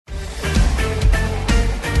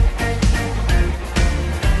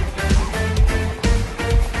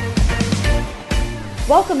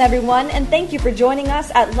Welcome, everyone, and thank you for joining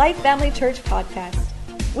us at Life Family Church Podcast.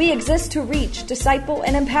 We exist to reach, disciple,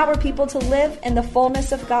 and empower people to live in the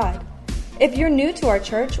fullness of God. If you're new to our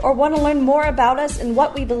church or want to learn more about us and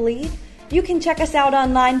what we believe, you can check us out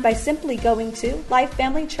online by simply going to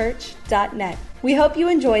lifefamilychurch.net. We hope you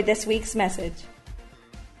enjoy this week's message.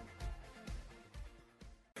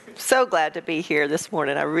 So glad to be here this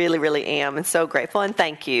morning. I really, really am, and so grateful. And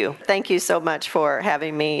thank you. Thank you so much for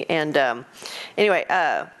having me. And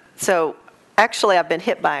so actually I've been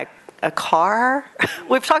hit by a car.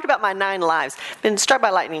 We've talked about my 9 lives. Been struck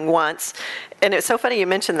by lightning once. And it's so funny you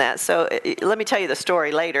mentioned that. So let me tell you the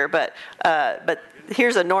story later. But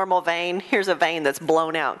here's a normal vein. Here's a vein that's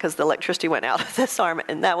blown out because the electricity went out of this arm.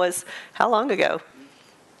 And that was how long ago?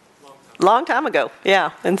 Long time ago.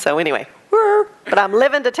 Yeah. And so anyway. But I'm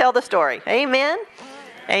living to tell the story. Amen?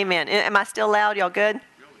 Amen. Am I still loud? Y'all good?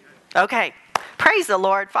 Okay. Praise the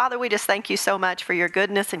Lord. Father, we just thank you so much for your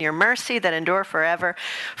goodness and your mercy that endure forever.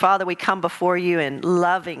 Father, we come before you in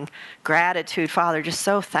loving gratitude, Father, just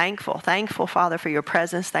so thankful. Thankful, Father, for your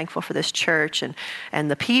presence. Thankful for this church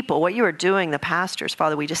and the people, what you are doing, the pastors.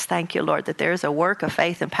 Father, we just thank you, Lord, that there is a work of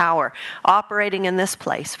faith and power operating in this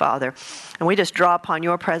place, Father. And we just draw upon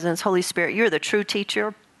your presence. Holy Spirit, you're the true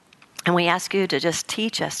teacher. And we ask you to just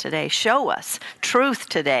teach us today, show us truth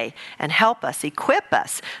today, and help us, equip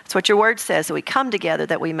us. That's what your word says, that we come together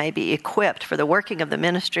that we may be equipped for the working of the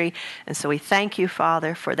ministry. And so we thank you,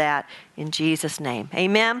 Father, for that in Jesus' name.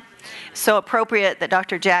 Amen. So appropriate that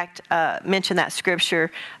Dr. Jack mentioned that scripture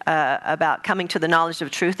about coming to the knowledge of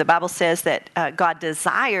truth. The Bible says that God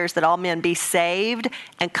desires that all men be saved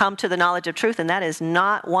and come to the knowledge of truth, and that is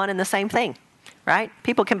not one and the same thing, right?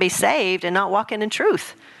 People can be saved and not walk in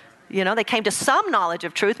truth. You know, they came to some knowledge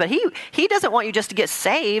of truth, but he doesn't want you just to get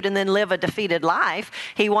saved and then live a defeated life.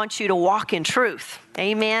 He wants you to walk in truth.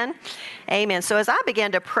 Amen? Amen. So as I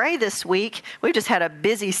began to pray this week, we just had a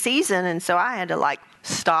busy season, and so I had to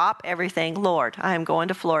stop everything. Lord, I am going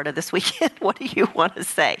to Florida this weekend. What do you want to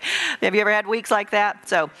say? Have you ever had weeks like that?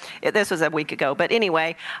 So this was a week ago. But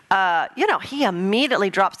anyway, he immediately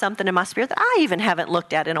dropped something in my spirit that I even haven't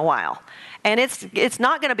looked at in a while. And it's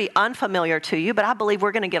not going to be unfamiliar to you, but I believe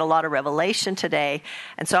we're going to get a lot of revelation today.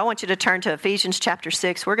 And so I want you to turn to Ephesians chapter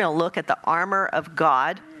 6. We're going to look at the armor of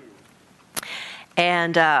God.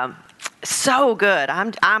 And so good.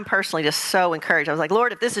 I'm personally just so encouraged. I was like,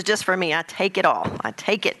 Lord, if this is just for me, I take it all. I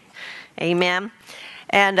take it. Amen.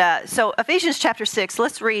 And so Ephesians chapter 6,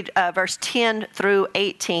 let's read verse 10 through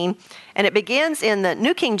 18. And it begins in the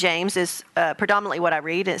New King James, is predominantly what I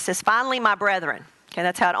read. It says, finally, my brethren. Okay,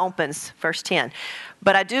 that's how it opens, verse 10.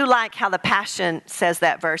 But I do like how the Passion says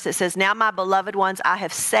that verse. It says, now, my beloved ones, I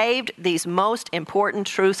have saved these most important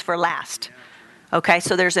truths for last. Okay,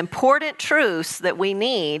 so there's important truths that we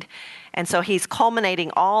need. And so he's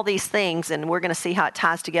culminating all these things, and we're going to see how it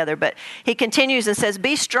ties together. But he continues and says,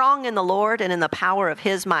 be strong in the Lord and in the power of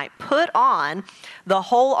his might. Put on the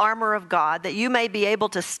whole armor of God, that you may be able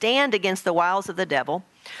to stand against the wiles of the devil.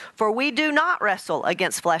 For we do not wrestle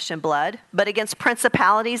against flesh and blood, but against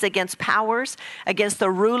principalities, against powers, against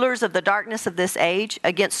the rulers of the darkness of this age,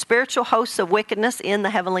 against spiritual hosts of wickedness in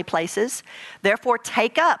the heavenly places. Therefore,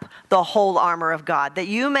 take up the whole armor of God, that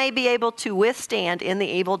you may be able to withstand in the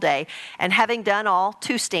evil day, and having done all,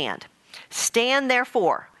 to stand. Stand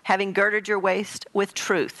therefore, having girded your waist with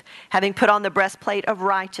truth, having put on the breastplate of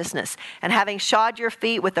righteousness, and having shod your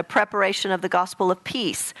feet with the preparation of the gospel of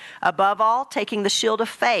peace. Above all, taking the shield of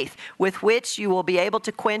faith, with which you will be able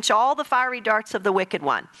to quench all the fiery darts of the wicked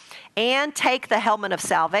one. And take the helmet of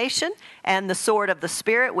salvation and the sword of the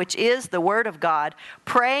Spirit, which is the word of God,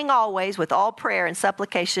 praying always with all prayer and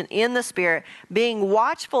supplication in the Spirit, being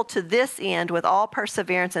watchful to this end with all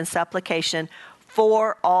perseverance and supplication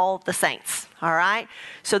for all the saints. All right?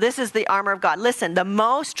 So this is the armor of God. Listen, the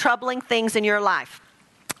most troubling things in your life,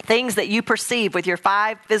 things that you perceive with your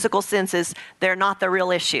 5 physical senses, they're not the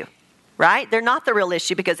real issue. Right? They're not the real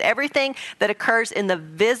issue, because everything that occurs in the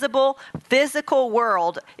visible, physical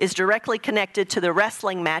world is directly connected to the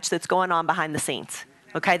wrestling match that's going on behind the scenes.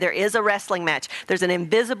 Okay, there is a wrestling match. There's an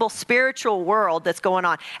invisible spiritual world that's going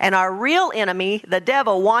on. And our real enemy, the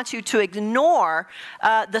devil, wants you to ignore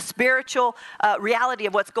the spiritual reality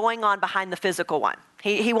of what's going on behind the physical one.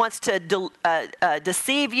 He wants to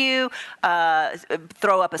deceive you,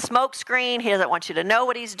 throw up a smoke screen. He doesn't want you to know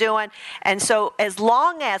what he's doing. And so as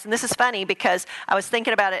long as, and this is funny because I was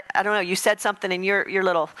thinking about it, I don't know, you said something in your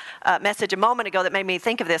little message a moment ago that made me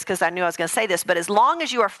think of this because I knew I was going to say this, but as long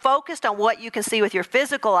as you are focused on what you can see with your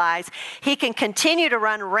physical eyes, he can continue to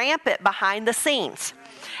run rampant behind the scenes.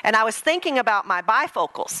 And I was thinking about my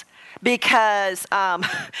bifocals. because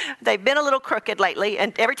they've been a little crooked lately.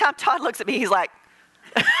 And every time Todd looks at me, he's like,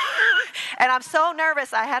 and I'm so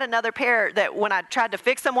nervous. I had another pair that when I tried to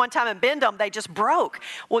fix them one time and bend them, they just broke.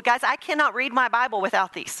 Well, guys, I cannot read my Bible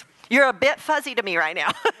without these. You're a bit fuzzy to me right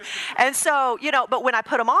now. And so, but when I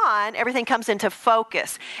put them on, everything comes into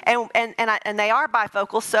focus. And they are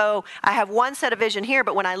bifocal, so I have one set of vision here,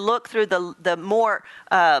 but when I look through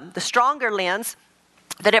the stronger lens,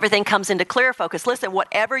 that everything comes into clear focus. Listen,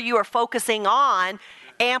 whatever you are focusing on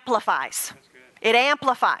amplifies. It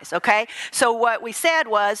amplifies, okay? So what we said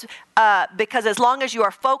was, because as long as you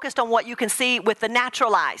are focused on what you can see with the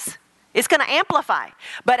natural eyes, it's going to amplify.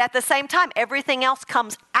 But at the same time, everything else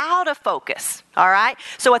comes out of focus, all right?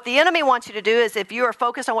 So what the enemy wants you to do is if you are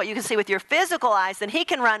focused on what you can see with your physical eyes, then he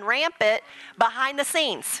can run rampant behind the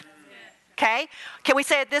scenes, okay? Can we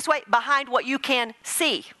say it this way? Behind what you can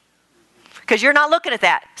see. Because you're not looking at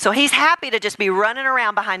that. So he's happy to just be running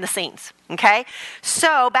around behind the scenes, okay?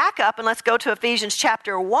 So back up and let's go to Ephesians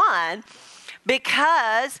chapter 1,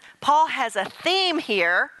 because Paul has a theme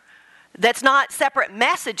here that's not separate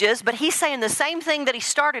messages, but he's saying the same thing that he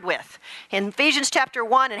started with in Ephesians chapter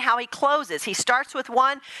 1 and how he closes. He starts with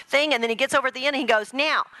one thing and then he gets over at the end and he goes,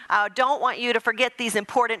 now, I don't want you to forget these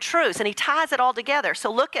important truths. And he ties it all together.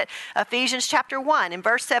 So look at Ephesians chapter 1 in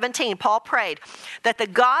verse 17. Paul prayed that the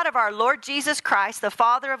God of our Lord Jesus Christ, the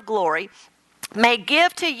Father of glory, may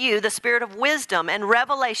give to you the spirit of wisdom and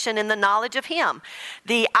revelation in the knowledge of him,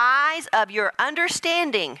 the eyes of your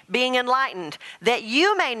understanding being enlightened, that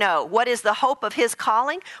you may know what is the hope of his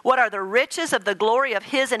calling, what are the riches of the glory of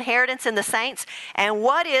his inheritance in the saints, and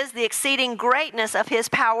what is the exceeding greatness of his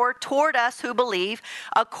power toward us who believe,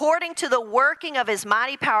 according to the working of his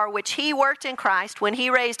mighty power which he worked in Christ when he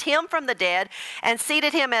raised him from the dead and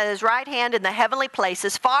seated him at his right hand in the heavenly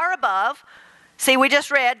places, far above. See, we just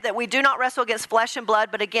read that we do not wrestle against flesh and blood,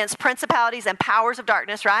 but against principalities and powers of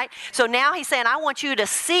darkness, right? So now he's saying, I want you to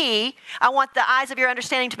see, I want the eyes of your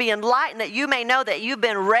understanding to be enlightened, that you may know that you've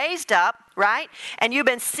been raised up, right? And you've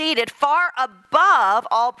been seated far above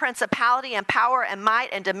all principality and power and might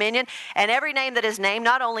and dominion and every name that is named,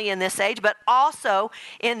 not only in this age, but also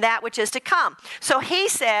in that which is to come. So he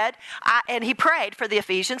said, and he prayed for the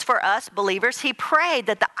Ephesians, for us believers, he prayed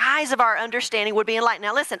that the eyes of our understanding would be enlightened.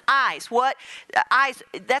 Now listen, eyes,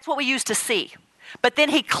 that's what we use to see. But then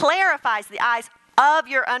he clarifies the eyes of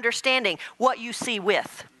your understanding, what you see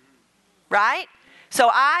with, right? So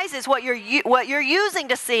eyes is what you're using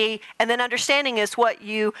to see, and then understanding is what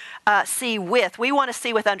you see with. We want to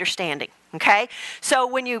see with understanding, okay? So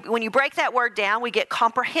when you break that word down, we get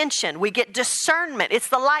comprehension, we get discernment. It's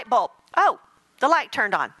the light bulb. Oh, the light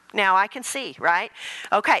turned on. Now I can see, right?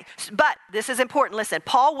 Okay, but this is important. Listen,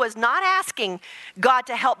 Paul was not asking God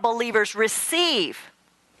to help believers receive.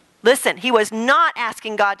 Listen, he was not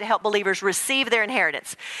asking God to help believers receive their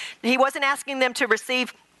inheritance. He wasn't asking them to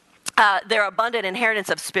receive their abundant inheritance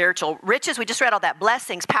of spiritual riches. We just read all that,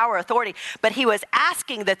 blessings, power, authority. But he was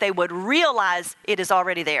asking that they would realize it is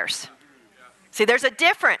already theirs. See, there's a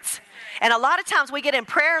difference. And a lot of times we get in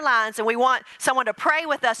prayer lines and we want someone to pray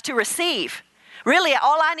with us to receive. Really,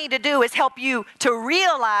 all I need to do is help you to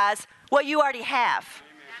realize what you already have.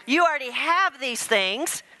 You already have these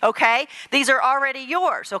things, okay? These are already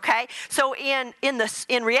yours, okay? So in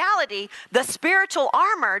reality, the spiritual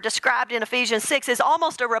armor described in Ephesians 6 is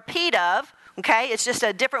almost a repeat of, okay? It's just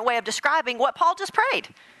a different way of describing what Paul just prayed,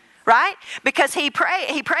 right? Because he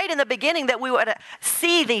prayed in the beginning that we would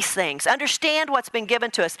see these things, understand what's been given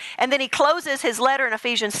to us. And then he closes his letter in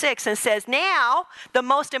Ephesians 6 and says, now, the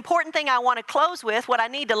most important thing I want to close with, what I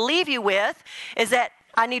need to leave you with, is that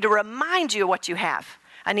I need to remind you of what you have.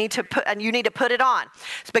 You need to put it on.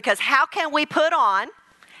 It's because how can we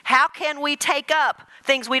take up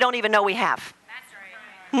things we don't even know we have?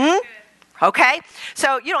 That's right. Okay?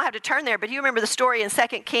 So you don't have to turn there, but you remember the story in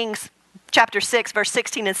 2 Kings chapter 6, verse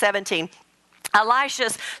 16 and 17.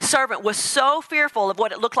 Elisha's servant was so fearful of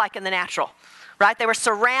what it looked like in the natural, right? They were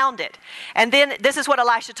surrounded. And then this is what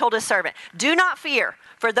Elisha told his servant. Do not fear,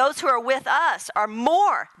 for those who are with us are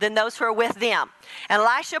more than those who are with them. And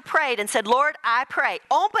Elisha prayed and said, Lord, I pray,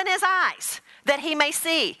 open his eyes that he may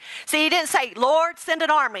see. See, he didn't say, Lord, send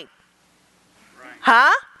an army. Right.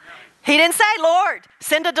 Huh? He didn't say, Lord,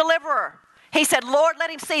 send a deliverer. He said, Lord,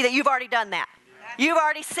 let him see that you've already done that. You've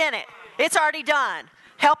already sent it. It's already done.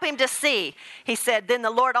 Help him to see. He said, then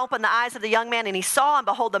the Lord opened the eyes of the young man, and he saw, and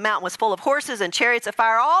behold, the mountain was full of horses and chariots of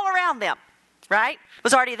fire all around them, right? It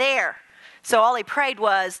was already there. So all he prayed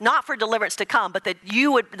was not for deliverance to come, but that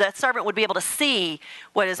the servant would be able to see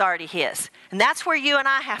what is already his. And that's where you and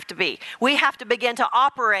I have to be. We have to begin to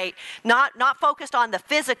operate, not focused on the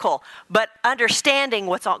physical, but understanding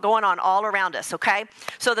what's going on all around us, okay?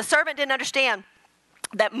 So the servant didn't understand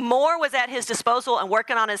that more was at his disposal and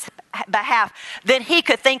working on his behalf than he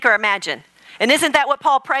could think or imagine. And isn't that what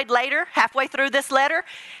Paul prayed later, halfway through this letter?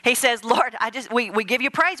 He says, Lord, we give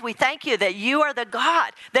you praise. We thank you that you are the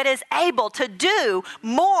God that is able to do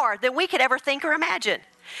more than we could ever think or imagine.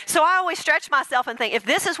 So I always stretch myself and think, if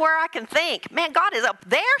this is where I can think, man, God is up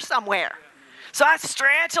there somewhere. So I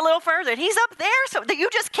stretch a little further, and he's up there so that you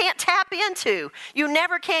just can't tap into. You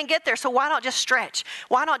never can get there, so why not just stretch?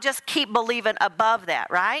 Why not just keep believing above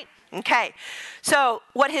that, right? Okay, so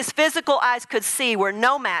what his physical eyes could see were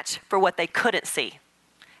no match for what they couldn't see.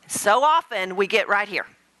 So often we get right here,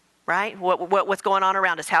 right? What's going on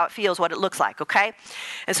around us, how it feels, what it looks like, okay?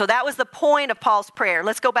 And so that was the point of Paul's prayer.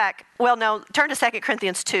 Let's go back. Well, no, turn to 2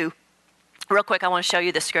 Corinthians 2. Real quick, I want to show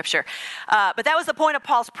you this scripture. But that was the point of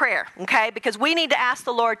Paul's prayer, okay? Because we need to ask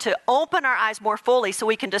the Lord to open our eyes more fully so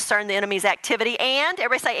we can discern the enemy's activity and,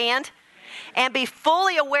 everybody say and be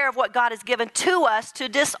fully aware of what God has given to us to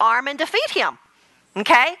disarm and defeat him,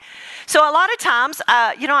 okay? So a lot of times,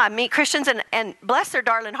 I meet Christians and bless their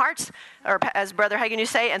darling hearts, or as Brother Hagin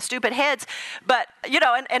used to say, and stupid heads. But,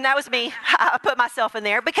 and that was me. I put myself in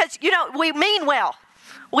there because, we mean well.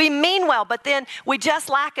 We mean well, but then we just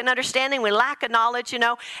lack an understanding. We lack a knowledge,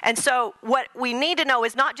 And so what we need to know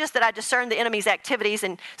is not just that I discern the enemy's activities.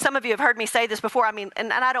 And some of you have heard me say this before. I mean,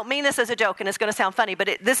 and I don't mean this as a joke, and it's going to sound funny,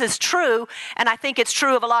 but this is true. And I think it's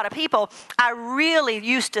true of a lot of people. I really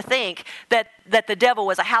used to think that the devil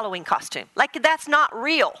was a Halloween costume. Like, that's not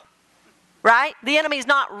real, right? The enemy's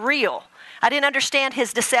not real. I didn't understand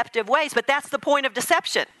his deceptive ways, but that's the point of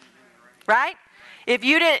deception, right? If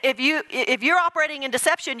you're operating in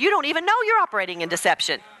deception, you don't even know you're operating in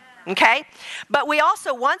deception, okay? But we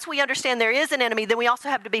also, once we understand there is an enemy, then we also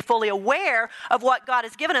have to be fully aware of what God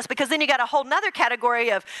has given us, because then you got a whole nother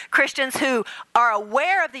category of Christians who are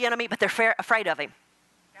aware of the enemy, but they're afraid of him,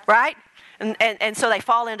 right? And so they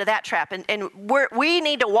fall into that trap. And we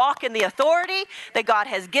need to walk in the authority that God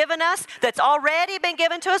has given us, that's already been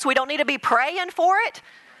given to us. We don't need to be praying for it.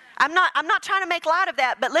 I'm not trying to make light of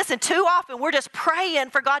that, but listen, too often we're just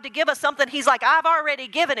praying for God to give us something. He's like, I've already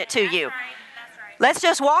given it to you. That's right. Let's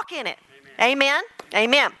just walk in it. Amen.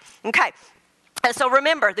 Amen. Okay. And so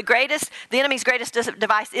remember, the enemy's greatest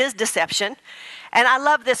device is deception. And I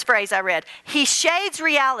love this phrase I read. He shades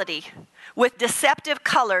reality with deceptive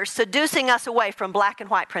colors, seducing us away from black and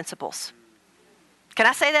white principles. Can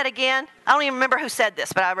I say that again? I don't even remember who said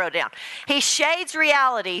this, but I wrote it down. He shades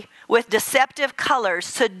reality with deceptive colors,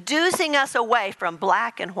 seducing us away from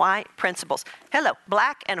black and white principles. Hello,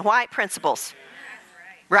 black and white principles.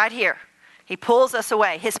 Right here. He pulls us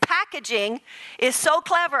away. His packaging is so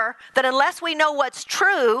clever that unless we know what's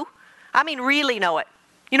true, really know it.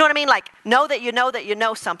 You know what I mean? Like, know that you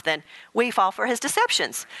know something. We fall for his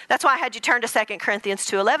deceptions. That's why I had you turn to 2 Corinthians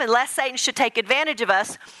 2:11. Lest Satan should take advantage of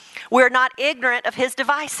us, we're not ignorant of his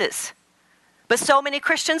devices. But so many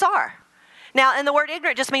Christians are. Now, and the word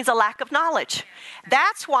ignorant just means a lack of knowledge.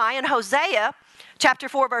 That's why in Hosea chapter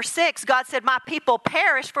 4, verse 6, God said, my people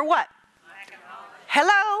perish for what?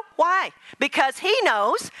 Hello? Why? Because he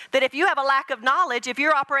knows that if you have a lack of knowledge, if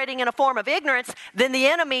you're operating in a form of ignorance, then the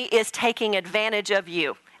enemy is taking advantage of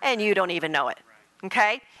you, and you don't even know it.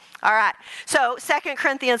 Okay? All right. So 2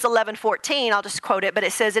 Corinthians 11:14, I'll just quote it, but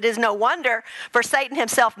it says, it is no wonder, for Satan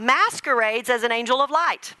himself masquerades as an angel of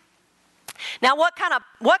light. Now, what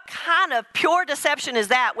kind of pure deception is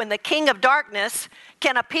that when the king of darkness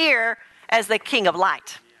can appear as the king of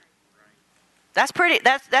light? That's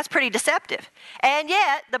pretty deceptive. And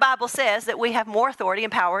yet, the Bible says that we have more authority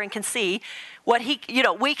and power and can see what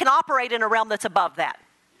we can operate in a realm that's above that.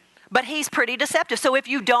 But he's pretty deceptive. So if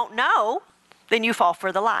you don't know, then you fall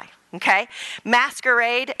for the lie, okay?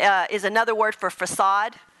 Masquerade is another word for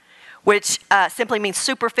facade, which simply means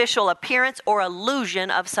superficial appearance or illusion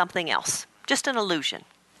of something else. Just an illusion,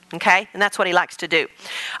 okay? And that's what he likes to do.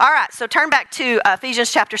 All right, so turn back to Ephesians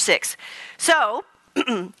chapter 6. So,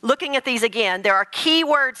 looking at these again, there are key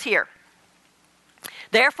words here.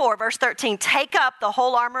 Therefore, verse 13, take up the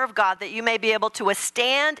whole armor of God that you may be able to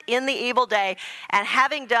withstand in the evil day, and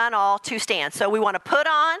having done all, to stand. So we want to put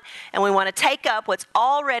on and we want to take up what's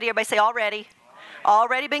already, everybody say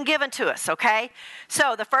already been given to us, okay?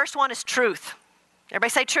 So the first one is truth. Everybody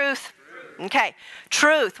say truth. Okay,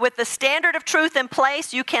 truth. With the standard of truth in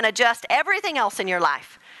place, you can adjust everything else in your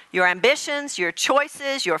life. your ambitions, your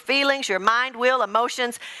choices, your feelings, your mind, will,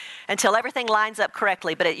 emotions, until everything lines up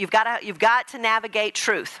correctly. But you've got to navigate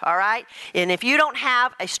truth, all right? And if you don't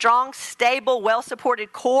have a strong, stable,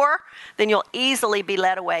 well-supported core, then you'll easily be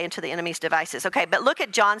led away into the enemy's devices. Okay, but look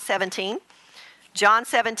at John 17. John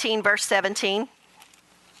 17, verse 17.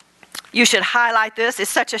 You should highlight this.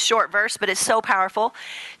 It's such a short verse, but it's so powerful.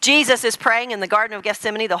 Jesus is praying in the Garden of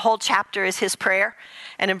Gethsemane. The whole chapter is his prayer.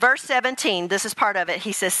 And in verse 17, this is part of it.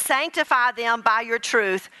 He says, sanctify them by your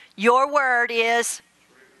truth. Your word is...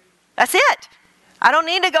 That's it. I don't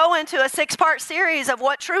need to go into a 6-part series of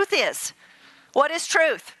what truth is. What is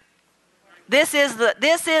truth? This is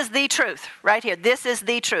the truth right here. This is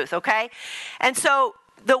the truth, okay? And so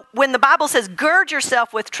when the Bible says gird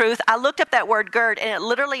yourself with truth, I looked up that word gird, and it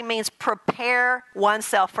literally means prepare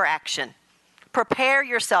oneself for action. Prepare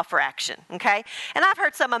yourself for action, okay? And I've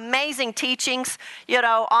heard some amazing teachings,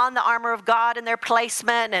 on the armor of God and their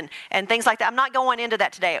placement and things like that. I'm not going into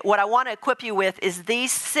that today. What I want to equip you with is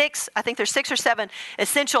these 6, I think there's 6 or 7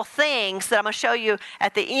 essential things that I'm going to show you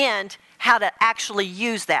at the end, how to actually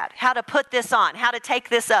use that, how to put this on, how to take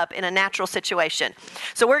this up in a natural situation.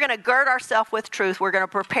 So we're going to gird ourselves with truth. We're going to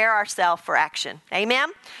prepare ourselves for action.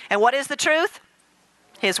 Amen? And what is the truth?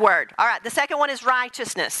 His word. All right, the second one is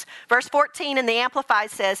righteousness. Verse 14 in the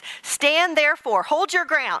Amplified says, stand therefore, hold your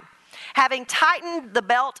ground, having tightened the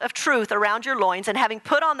belt of truth around your loins and having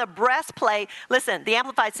put on the breastplate, listen, the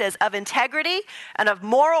Amplified says, of integrity and of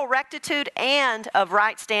moral rectitude and of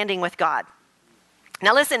right standing with God.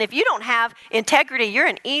 Now listen, if you don't have integrity, you're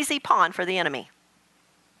an easy pawn for the enemy.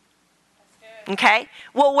 Okay?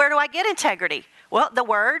 Well, where do I get integrity? Well, the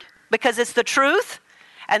word, because it's the truth.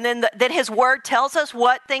 And then his word tells us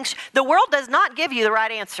what things... The world does not give you the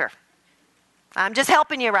right answer. I'm just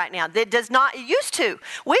helping you right now. It does not... It used to.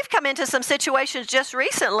 We've come into some situations just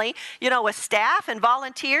recently, with staff and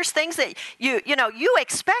volunteers, things that you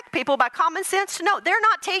expect people by common sense to know. They're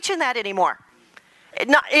not teaching that anymore.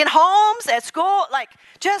 Not in homes, at school,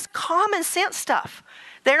 just common sense stuff.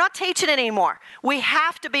 They're not teaching it anymore. We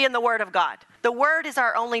have to be in the Word of God. The Word is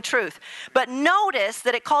our only truth. But notice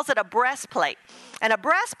that it calls it a breastplate. And a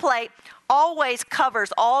breastplate always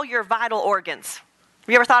covers all your vital organs. Have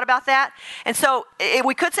you ever thought about that? And so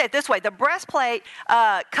we could say it this way. The breastplate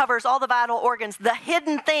covers all the vital organs, the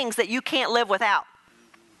hidden things that you can't live without.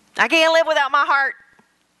 I can't live without my heart.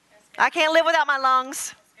 I can't live without my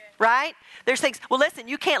lungs. Right? There's things. Well, listen,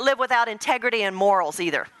 you can't live without integrity and morals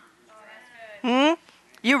either. You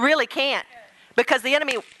really can't. Because the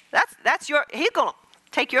enemy, he's going to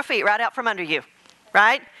take your feet right out from under you.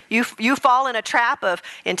 Right? You fall in a trap of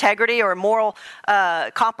integrity or moral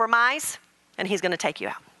compromise, and he's going to take you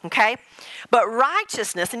out. Okay? But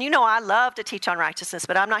righteousness, and I love to teach on righteousness,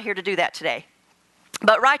 but I'm not here to do that today.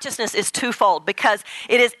 But righteousness is twofold because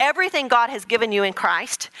it is everything God has given you in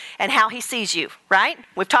Christ and how he sees you, right?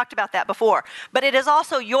 We've talked about that before. But it is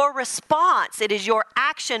also your response. It is your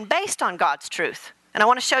action based on God's truth. And I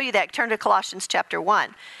want to show you that. Turn to Colossians chapter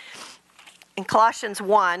 1. In Colossians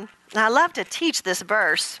 1, and I love to teach this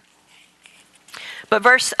verse, but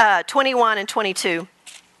verse 21 and 22.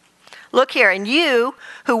 Look here. And you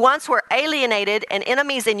who once were alienated and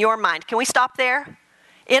enemies in your mind. Can we stop there?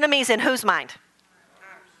 Enemies in whose mind?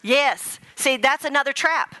 Yes. See, that's another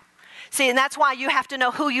trap. See, and that's why you have to know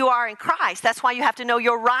who you are in Christ. That's why you have to know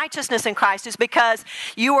your righteousness in Christ, is because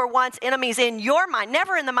you were once enemies in your mind,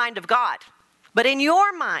 never in the mind of God, but in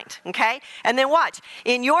your mind, okay? And then watch,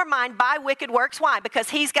 in your mind by wicked works. Why? Because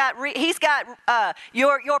he's got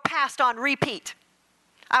your past on repeat.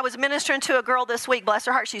 I was ministering to a girl this week, bless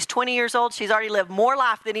her heart. She's 20 years old. She's already lived more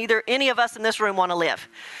life than any of us in this room want to live.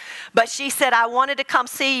 But she said, I wanted to come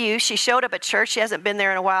see you. She showed up at church. She hasn't been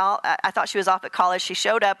there in a while. I thought she was off at college. She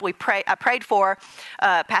showed up. I prayed for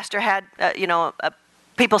her. Pastor had,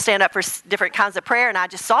 people stand up for different kinds of prayer, and I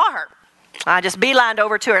just saw her. I just beelined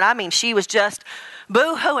over to her, and I mean, she was just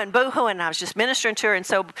boo-hooing, and I was just ministering to her, and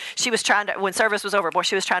so she was trying to, when service was over,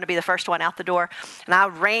 she was trying to be the first one out the door, and I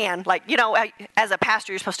ran, as a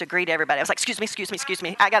pastor, you're supposed to greet everybody. I was like, excuse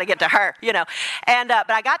me, I got to get to her, and,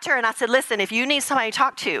 but I got to her, and I said, listen, if you need somebody to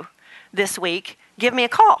talk to this week, give me a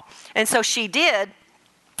call. And so she did.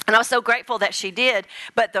 And I was so grateful that she did.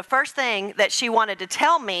 But the first thing that she wanted to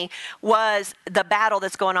tell me was the battle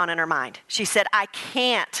that's going on in her mind. She said, I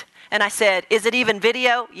can't. And I said, is it even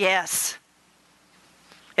video? Yes.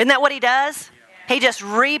 Isn't that what he does? He just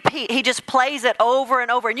he just plays it over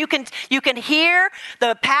and over. And you can hear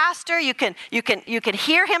the pastor, you can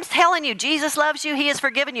hear him telling you Jesus loves you, he has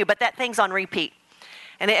forgiven you, but that thing's on repeat.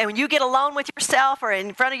 And when you get alone with yourself or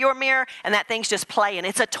in front of your mirror, and that thing's just playing,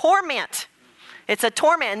 it's a torment. It's a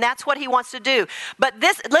torment, and that's what he wants to do. But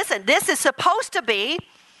this is supposed to be,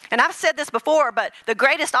 and I've said this before, but the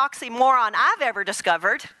greatest oxymoron I've ever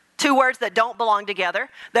discovered, two words that don't belong together,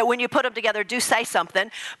 that when you put them together do say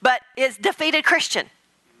something, but is defeated Christian.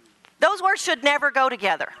 Those words should never go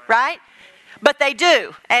together, right? But they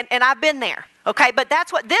do, and I've been there. Okay, but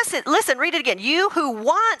that's what this is. Listen, read it again. You who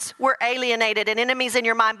once were alienated and enemies in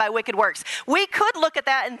your mind by wicked works. We could look at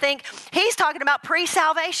that and think he's talking about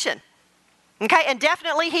pre-salvation. Okay, and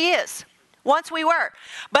definitely he is. Once we were.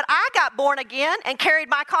 But I got born again and carried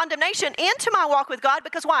my condemnation into my walk with God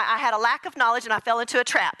because why? I had a lack of knowledge and I fell into a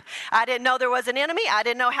trap. I didn't know there was an enemy. I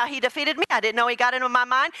didn't know how he defeated me. I didn't know he got into my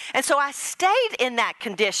mind. And so I stayed in that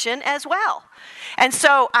condition as well. And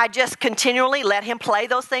so I just continually let him play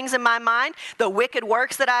those things in my mind, the wicked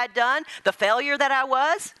works that I had done, the failure that I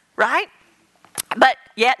was, right? But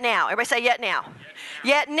yet now, everybody say yet now.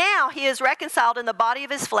 Yet now he is reconciled in the body of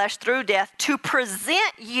his flesh through death to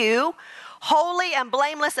present you holy and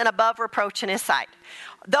blameless and above reproach in his sight.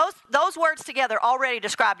 Those words together already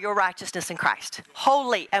describe your righteousness in Christ.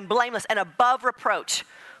 Holy and blameless and above reproach.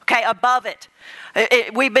 Okay, above it.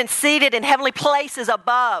 We've been seated in heavenly places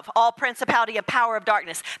above all principality and power of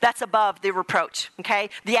darkness. That's above the reproach, okay?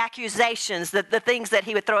 The accusations, the things that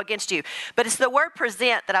he would throw against you. But it's the word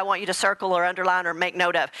present that I want you to circle or underline or make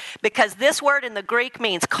note of. Because this word in the Greek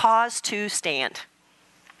means cause to stand.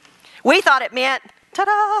 We thought it meant,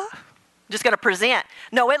 ta-da, just going to present.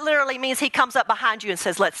 No, it literally means he comes up behind you and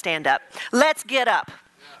says, let's stand up. Let's get up.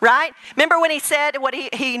 Right? Remember when he said what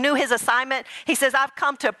he knew his assignment? He says, I've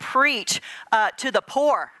come to preach to the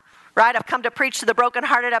poor. Right? I've come to preach to the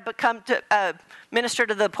brokenhearted. I've come to minister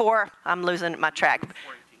to the poor. I'm losing my track.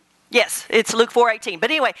 Yes, it's Luke 4:18. But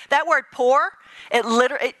anyway, that word poor,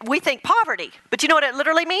 we think poverty. But you know what it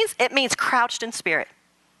literally means? It means crouched in spirit.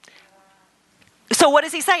 So what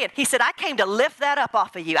is he saying? He said, I came to lift that up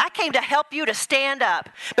off of you. I came to help you to stand up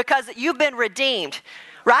because you've been redeemed.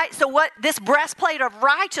 Right? So what this breastplate of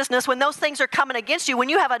righteousness, when those things are coming against you, when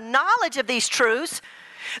you have a knowledge of these truths,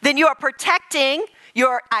 then you are protecting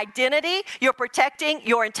your identity, you're protecting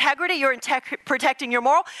your integrity, you're protecting your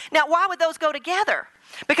moral. Now, why would those go together?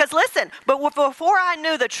 Because listen, but before I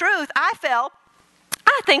knew the truth, I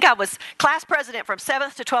think I was class president from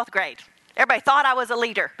 7th to 12th grade. Everybody thought I was a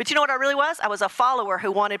leader. But you know what I really was? I was a follower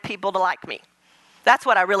who wanted people to like me. That's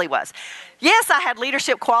what I really was. Yes, I had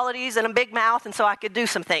leadership qualities and a big mouth, and so I could do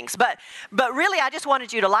some things. But really, I just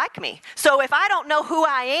wanted you to like me. So if I don't know who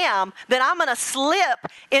I am, then I'm going to slip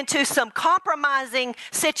into some compromising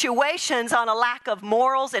situations on a lack of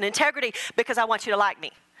morals and integrity because I want you to like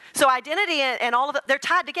me. So identity and all of it, they're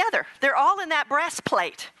tied together. They're all in that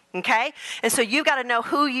breastplate, okay? And so you've got to know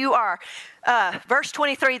who you are. Verse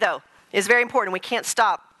 23, though, is very important. We can't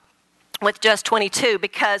stop with just 22,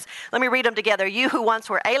 because let me read them together. You who once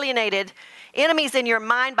were alienated, enemies in your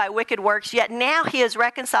mind by wicked works, yet now he is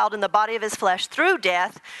reconciled in the body of his flesh through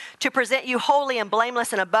death to present you holy and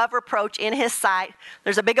blameless and above reproach in his sight.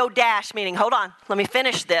 There's a big old dash, meaning, hold on, let me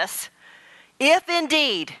finish this. If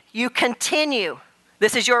indeed you continue,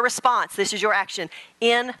 this is your response, this is your action,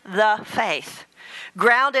 in the faith,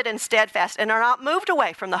 grounded and steadfast, and are not moved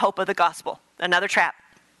away from the hope of the gospel. Another trap.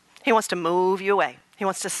 He wants to move you away. He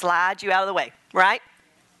wants to slide you out of the way, right?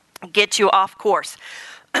 Get you off course.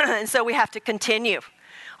 And so we have to continue.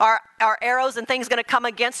 Are arrows and things going to come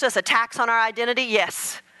against us, attacks on our identity?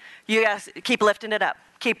 Yes. You guys keep lifting it up.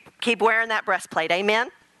 Keep wearing that breastplate. Amen?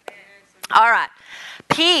 All right.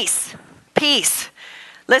 Peace. Peace.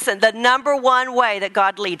 Listen, the number one way that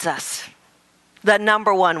God leads us, the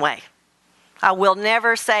number one way. I will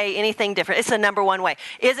never say anything different. It's the number one way.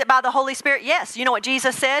 Is it by the Holy Spirit? Yes. You know what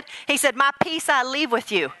Jesus said? He said, my peace I leave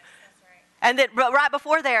with you. And then right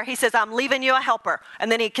before there, he says, I'm leaving you a helper.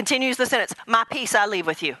 And then he continues the sentence, my peace I leave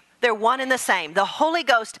with you. They're one and the same. The Holy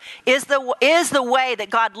Ghost is the way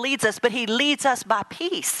that God leads us, but he leads us by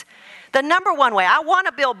peace. The number one way. I want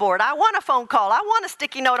a billboard. I want a phone call. I want a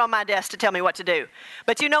sticky note on my desk to tell me what to do.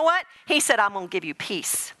 But you know what? He said, I'm going to give you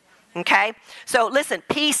peace. Okay? So listen,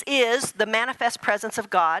 peace is the manifest presence of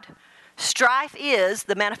God. Strife is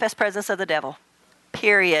the manifest presence of the devil.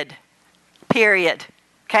 Period.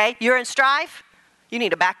 Okay? You're in strife, you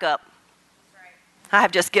need to back up. I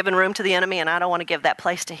have just given room to the enemy, and I don't want to give that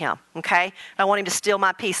place to him. Okay? I want him to steal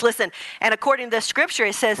my peace. Listen, and according to the scripture,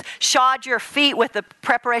 it says, shod your feet with the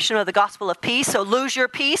preparation of the gospel of peace. So lose your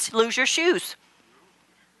peace, lose your shoes.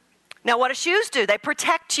 Now, what do shoes do? They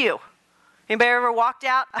protect you. Anybody ever walked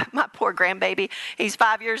out? My poor grandbaby, he's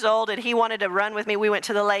 5 years old, and he wanted to run with me. We went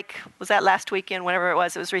to the lake. Was that last weekend? Whenever it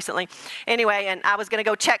was recently. Anyway, and I was going to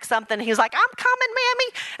go check something. He was like, I'm coming,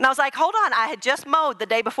 Mammy. And I was like, hold on. I had just mowed the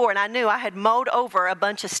day before, and I knew I had mowed over a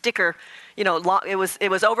bunch of sticker, it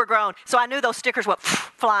was overgrown. So I knew those stickers went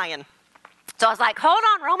flying. So I was like, hold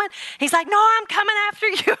on, Roman. He's like, no, I'm coming after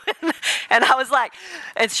you. And I was like,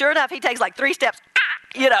 and sure enough, he takes like 3 steps,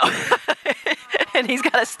 and he's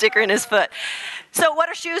got a sticker in his foot. So what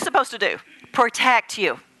are shoes supposed to do? Protect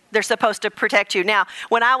you. They're supposed to protect you. Now,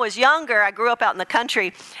 when I was younger, I grew up out in the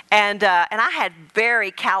country, and I had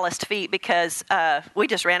very calloused feet because we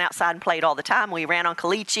just ran outside and played all the time. We ran on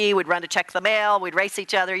caliche. We'd run to check the mail. We'd race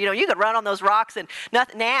each other. You could run on those rocks and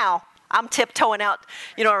nothing. Now, I'm tiptoeing out,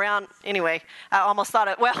 around. Anyway, I almost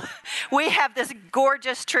thought we have this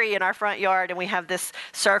gorgeous tree in our front yard, and we have this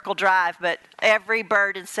circle drive, but every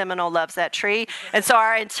bird in Seminole loves that tree. And so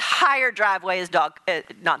our entire driveway is bird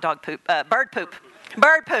poop.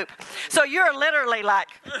 Bird poop. So you're literally like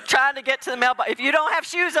trying to get to the mailbox. If you don't have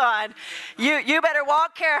shoes on, you better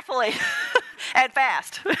walk carefully and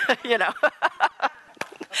fast,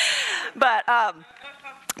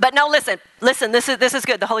 But no, listen, this is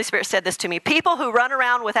good. The Holy Spirit said this to me. People who run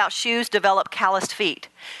around without shoes develop calloused feet.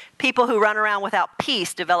 People who run around without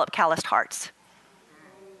peace develop calloused hearts.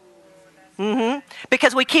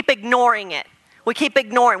 Because we keep ignoring it. We keep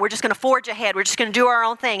ignoring. We're just going to forge ahead. We're just going to do our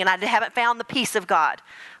own thing, and I haven't found the peace of God.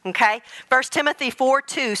 Okay? 1 Timothy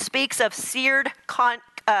 4:2 speaks of seared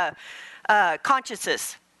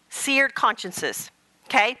consciences. Seared consciences.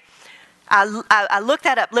 Okay? I looked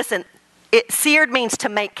that up. Listen. Seared means to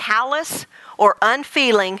make callous or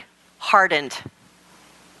unfeeling, hardened.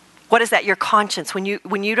 What is that? Your conscience. When you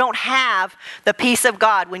don't have the peace of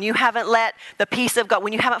God, when you haven't let the peace of God,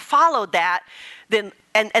 when you haven't followed that, then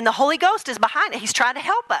and the Holy Ghost is behind it. He's trying to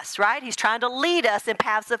help us, right? He's trying to lead us in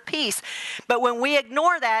paths of peace. But when we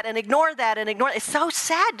ignore that, it's so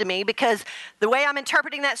sad to me because the way I'm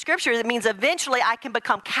interpreting that scripture, it means eventually I can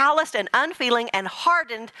become calloused and unfeeling and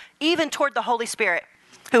hardened even toward the Holy Spirit,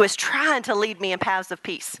 who is trying to lead me in paths of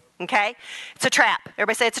peace, okay? It's a trap.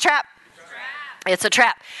 Everybody say it's a trap. It's a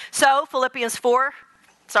trap. So Philippians 4,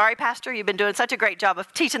 sorry, Pastor, you've been doing such a great job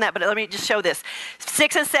of teaching that, but let me just show this.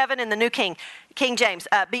 6 and 7 in the New King James.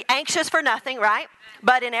 Be anxious for nothing, right?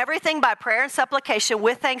 But in everything by prayer and supplication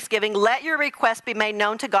with thanksgiving, let your requests be made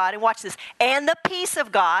known to God. And watch this. And the peace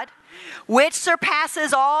of God, which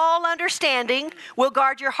surpasses all understanding, will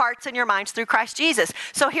guard your hearts and your minds through Christ Jesus.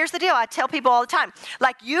 So here's the deal. I tell people all the time,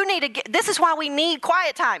 you need to this is why we need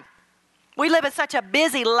quiet time. We live in such a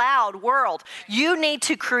busy, loud world. You need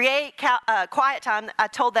to create quiet time. I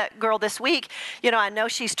told that girl this week, I know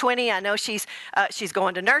she's 20. I know she's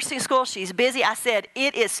going to nursing school. She's busy. I said,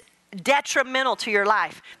 it is detrimental to your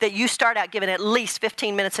life that you start out giving at least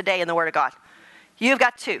 15 minutes a day in the Word of God. You've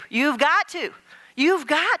got to.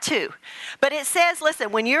 But it says,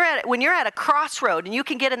 listen, when you're at a crossroad and you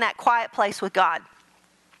can get in that quiet place with God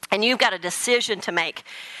and you've got a decision to make,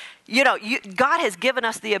 God has given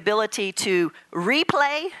us the ability to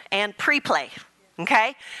replay and pre-play,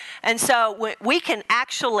 okay? And so we can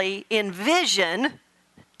actually envision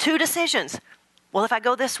 2 decisions. Well, if I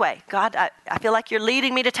go this way, God, I feel like you're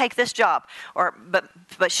leading me to take this job,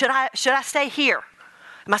 but should I stay here?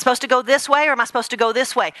 Am I supposed to go this way or am I supposed to go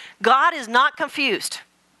this way? God is not confused.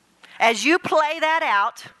 As you play that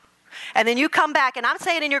out, and then you come back, and I'm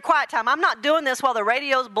saying in your quiet time, I'm not doing this while the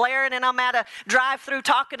radio's blaring and I'm at a drive-through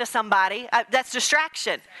talking to somebody. That's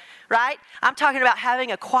distraction, right? I'm talking about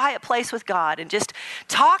having a quiet place with God and just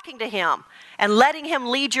talking to Him and letting Him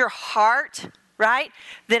lead your heart, right?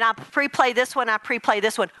 Then I pre-play this one,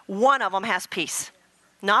 One of them has peace.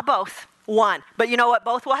 Not both, one. But you know what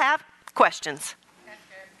both will have? Questions.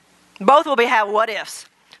 Both will have what ifs.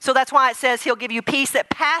 So that's why it says He'll give you peace that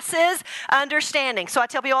passes understanding. So I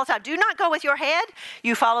tell people all the time, do not go with your head.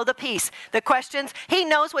 You follow the peace. The questions, He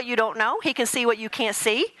knows what you don't know. He can see what you can't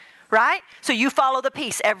see, right? So you follow the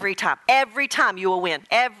peace every time. Every time you will win.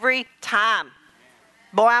 Every time.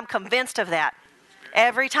 Boy, I'm convinced of that.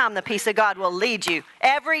 Every time the peace of God will lead you.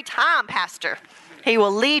 Every time, Pastor, He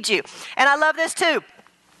will lead you. And I love this too.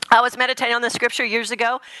 I was meditating on the scripture years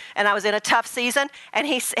ago, and I was in a tough season, and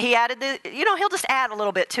he added He'll just add a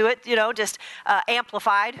little bit to it, just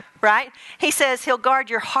amplified, right? He says He'll guard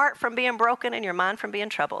your heart from being broken and your mind from being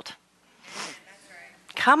troubled. That's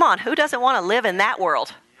right. Come on, who doesn't want to live in that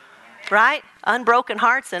world, right? Unbroken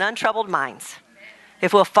hearts and untroubled minds.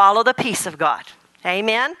 If we'll follow the peace of God.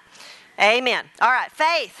 Amen? Amen. All right,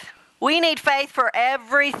 faith. We need faith for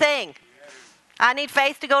everything. I need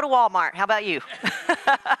faith to go to Walmart. How about you?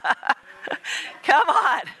 Come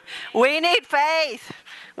on. We need faith.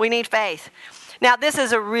 We need faith. Now, this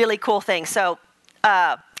is a really cool thing. So,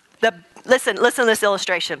 listen to this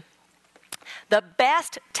illustration. The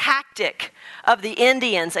best tactic of the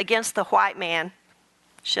Indians against the white man,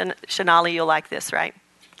 Shanali, you'll like this, right?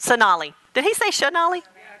 Sonali. Did he say Shanali?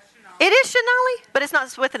 Yeah, it is Shanali, but it's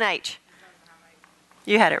not with an H.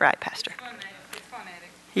 You had it right, Pastor. It's phonetic.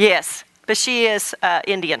 Yes, but she is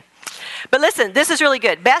Indian. But listen, this is really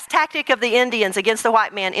good. Best tactic of the Indians against the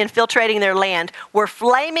white man infiltrating their land were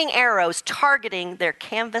flaming arrows targeting their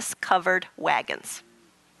canvas-covered wagons.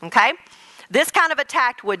 Okay? This kind of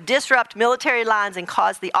attack would disrupt military lines and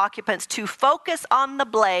cause the occupants to focus on the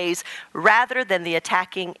blaze rather than the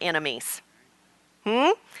attacking enemies.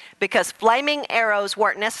 Because flaming arrows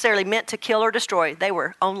weren't necessarily meant to kill or destroy. They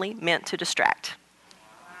were only meant to distract.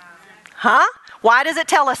 Huh? Why does it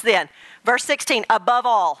tell us then? Verse 16, above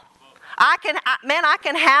all. I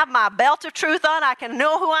can have my belt of truth on. I can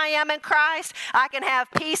know who I am in Christ. I can have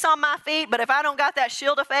peace on my feet. But if I don't got that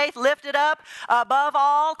shield of faith lifted up above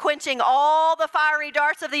all, quenching all the fiery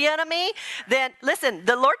darts of the enemy, then listen,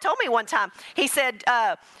 the Lord told me one time, he said,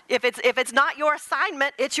 if it's not your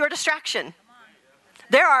assignment, it's your distraction.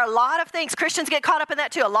 There are a lot of things. Christians get caught up in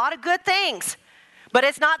that too. A lot of good things. But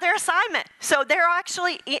it's not their assignment. So they're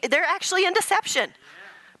actually in deception.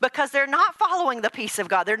 Because they're not following the peace of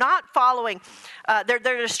God. They're not following, they're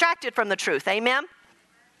distracted from the truth. Amen?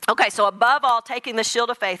 Okay, so above all, taking the shield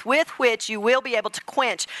of faith, with which you will be able to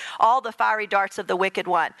quench all the fiery darts of the wicked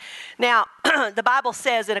one. Now, the Bible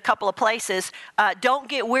says in a couple of places, don't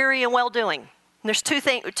get weary in well-doing. There's two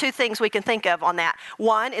things we can think of on that.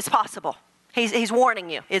 One, it's possible. He's warning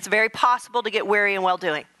you. It's very possible to get weary in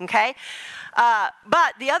well-doing, okay?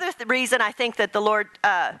 But the other reason I think that the Lord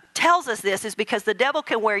tells us this is because the devil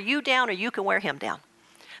can wear you down or you can wear him down.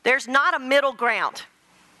 There's not a middle ground.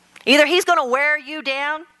 Either he's going to wear you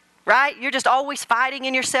down, right? You're just always fighting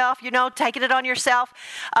in yourself, taking it on yourself.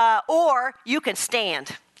 Or you can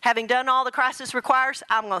stand. Having done all the Christ requires,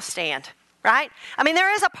 I'm going to stand, right? I mean,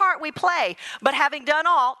 there is a part we play, but having done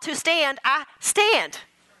all to stand, I stand.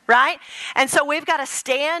 Right? And so we've got to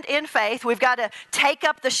stand in faith. We've got to take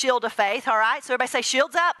up the shield of faith, all right? So everybody say,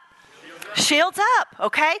 shields up. Shields up,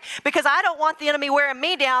 okay? Because I don't want the enemy wearing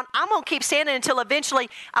me down. I'm going to keep standing until eventually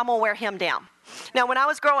I'm going to wear him down. Now, when I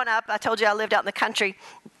was growing up, I told you I lived out in the country.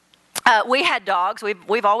 We had dogs.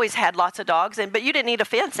 We've always had lots of dogs, but you didn't need a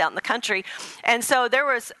fence out in the country. And so there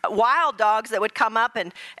was wild dogs that would come up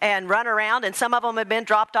and run around, and some of them had been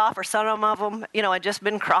dropped off, or some of them, had just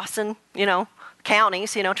been crossing,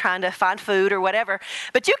 counties, trying to find food or whatever.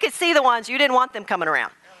 But you could see the ones you didn't want them coming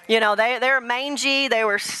around. They were mangy, they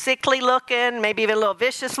were sickly looking, maybe even a little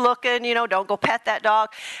vicious looking, don't go pet that dog.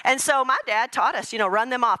 And so my dad taught us, run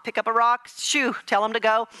them off, pick up a rock, shoo, tell them to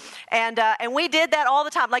go. And we did that all the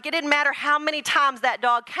time. Like, it didn't matter how many times that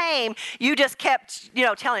dog came, you just kept,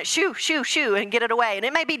 telling it, shoo, shoo, shoo, and get it away. And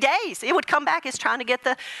it may be days. It would come back as trying to get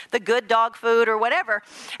the good dog food or whatever.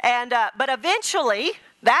 And but eventually,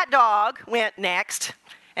 that dog went next,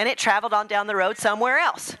 and it traveled on down the road somewhere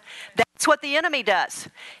else. That's what the enemy does.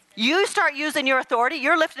 You start using your authority,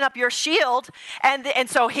 you're lifting up your shield, and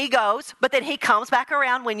so he goes, but then he comes back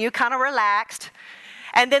around when you kind of relaxed.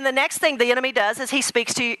 And then the next thing the enemy does is he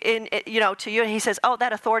speaks to you, to you, and he says, oh,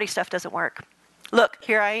 that authority stuff doesn't work. Look,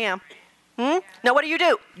 here I am. Now what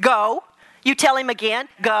do? Go. You tell him again,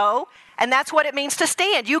 go. And that's what it means to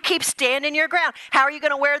stand. You keep standing your ground. How are you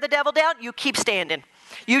going to wear the devil down? You keep standing.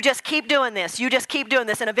 You just keep doing this. You just keep doing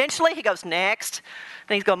this. And eventually he goes, next.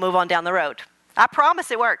 And he's going to move on down the road. I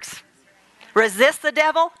promise it works. Resist the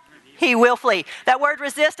devil, he will flee. That word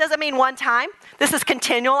resist doesn't mean one time. This is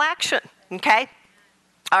continual action, okay?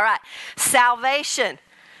 All right. Salvation.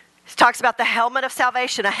 It talks about the helmet of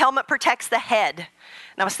salvation. A helmet protects the head.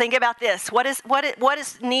 And I was thinking about this. What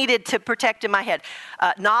is needed to protect in my head?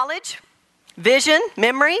 Knowledge, vision,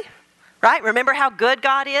 memory, right? Remember how good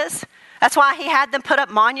God is? That's why he had them put up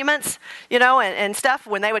monuments, and stuff.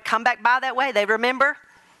 When they would come back by that way, they remember.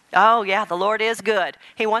 Oh, yeah, the Lord is good.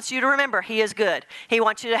 He wants you to remember he is good. He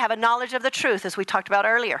wants you to have a knowledge of the truth, as we talked about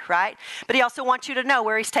earlier, right? But he also wants you to know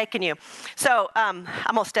where he's taking you. So I'm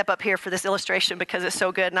going to step up here for this illustration because it's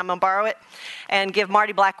so good, and I'm going to borrow it and give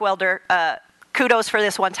Marty Blackwelder kudos for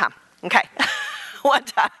this one time. Okay. One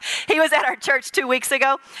time. He was at our church 2 weeks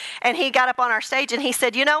ago, and he got up on our stage, and he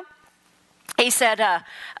said,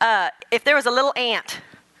 if there was a little ant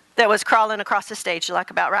that was crawling across the stage,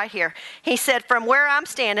 like about right here. He said, from where I'm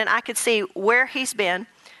standing, I could see where he's been,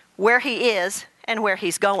 where he is, and where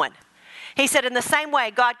he's going. He said, in the same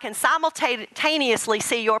way, God can simultaneously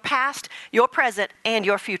see your past, your present, and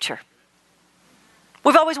your future.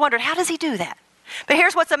 We've always wondered, how does he do that? But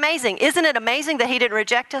here's what's amazing. Isn't it amazing that he didn't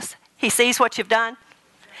reject us? He sees what you've done.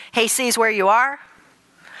 He sees where you are.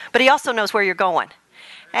 But he also knows where you're going.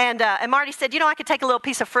 And Marty said, I could take a little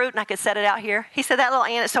piece of fruit and I could set it out here. He said, that little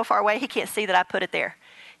ant is so far away, he can't see that I put it there.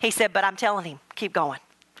 He said, but I'm telling him, keep going.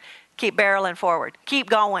 Keep barreling forward. Keep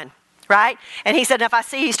going, right? And he said, if I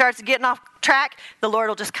see he starts getting off track, the Lord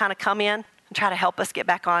will just kind of come in and try to help us get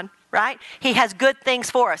back on, right? He has good things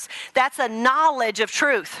for us. That's a knowledge of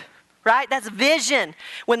truth, right? That's vision.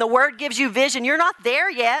 When the Word gives you vision, you're not there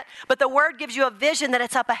yet, but the Word gives you a vision that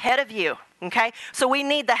it's up ahead of you, okay? So we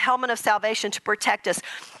need the helmet of salvation to protect us.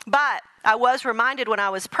 But I was reminded when I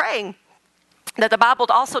was praying that the Bible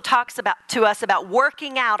also talks to us about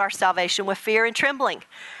working out our salvation with fear and trembling.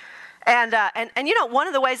 And one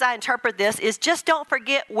of the ways I interpret this is just don't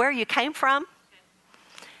forget where you came from.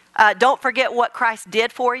 Don't forget what Christ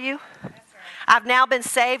did for you. I've now been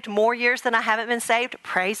saved more years than I haven't been saved.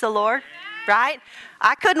 Praise the Lord, right?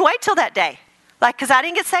 I couldn't wait till that day. Because I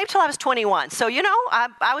didn't get saved till I was 21. So,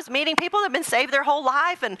 I was meeting people that have been saved their whole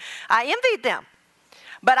life, and I envied them.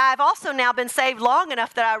 But I've also now been saved long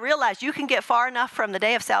enough that I realized you can get far enough from the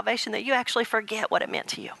day of salvation that you actually forget what it meant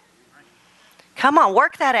to you. Come on,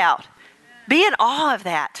 work that out. Be in awe of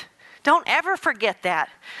that. Don't ever forget that.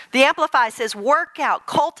 The Amplified says, work out,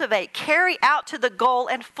 cultivate, carry out to the goal,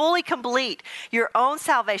 and fully complete your own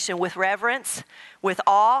salvation with reverence, with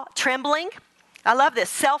awe, trembling. I love this,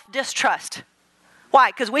 self-distrust.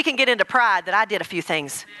 Why? Because we can get into pride that I did a few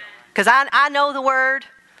things. Because I know the Word,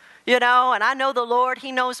 and I know the Lord.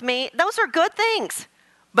 He knows me. Those are good things.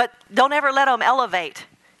 But don't ever let them elevate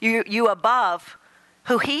you above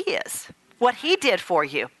who He is, what He did for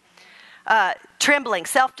you. Trembling,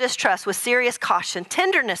 self-distrust with serious caution,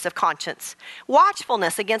 tenderness of conscience,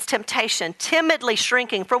 watchfulness against temptation, timidly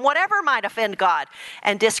shrinking from whatever might offend God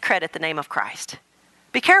and discredit the name of Christ.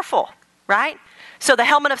 Be careful, right? So the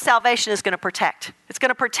helmet of salvation is going to protect. It's going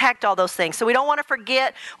to protect all those things. So we don't want to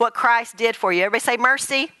forget what Christ did for you. Everybody say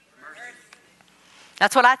mercy.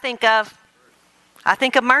 That's what I think of. I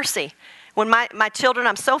think of mercy. When my children,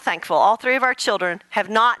 I'm so thankful, all three of our children have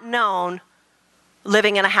not known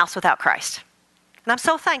living in a house without Christ. And I'm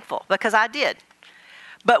so thankful because I did.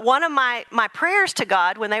 But one of my prayers to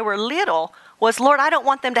God when they were little was, Lord, I don't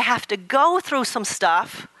want them to have to go through some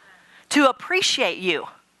stuff to appreciate you,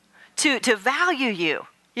 to value you.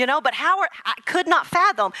 But I could not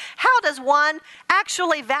fathom, how does one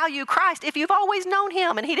actually value Christ if you've always known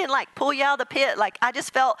Him and He didn't pull you out of the pit? I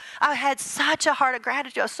just felt I had such a heart of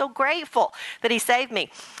gratitude. I was so grateful that He saved me.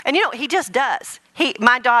 And He just does.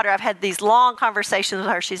 My daughter, I've had these long conversations with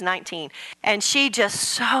her. She's 19. And she just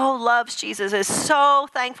so loves Jesus, is so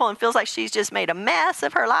thankful and feels like she's just made a mess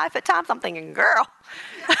of her life at times. I'm thinking, girl.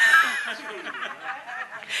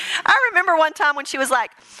 I remember one time when she was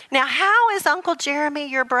like, now how is Uncle Jeremy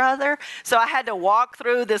your brother? So I had to walk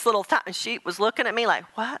through this little time, and she was looking at me like,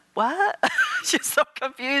 what? She's so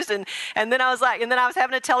confused. And then I was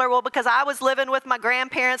having to tell her, well, because I was living with my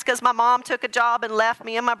grandparents because my mom took a job and left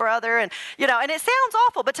me and my brother. And, and it sounds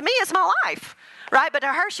awful, but to me it's my life, right? But to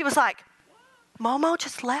her, she was like, Momo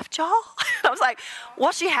just left y'all? I was like,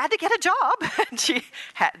 well, she had to get a job. And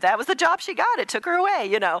that was the job she got. It took her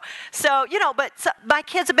away, So, but my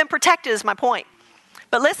kids have been protected is my point.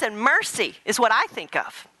 But listen, mercy is what I think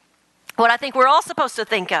of. What I think we're all supposed to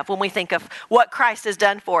think of when we think of what Christ has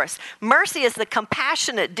done for us. Mercy is the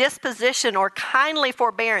compassionate disposition or kindly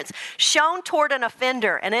forbearance shown toward an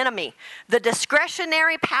offender, an enemy, the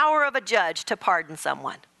discretionary power of a judge to pardon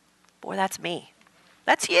someone. Boy, that's me.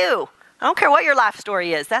 That's you. I don't care what your life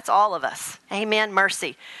story is. That's all of us. Amen.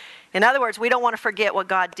 Mercy. In other words, we don't want to forget what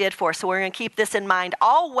God did for us. So we're going to keep this in mind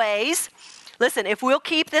always. Listen, if we'll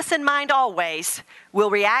keep this in mind always,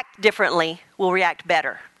 we'll react differently. We'll react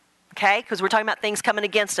better. Okay? Because we're talking about things coming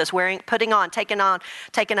against us, taking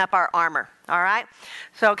up our armor. All right?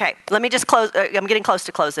 So, okay. Let me just close. I'm getting close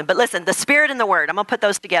to closing. But listen, the Spirit and the Word. I'm going to put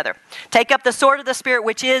those together. Take up the sword of the Spirit,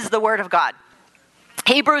 which is the Word of God.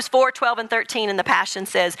 Hebrews 4:12-13 in the Passion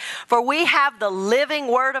says, for we have the living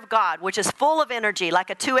Word of God, which is full of energy like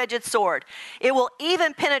a two-edged sword. It will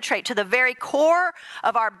even penetrate to the very core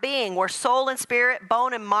of our being where soul and spirit,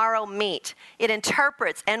 bone and marrow meet. It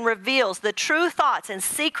interprets and reveals the true thoughts and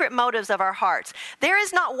secret motives of our hearts. There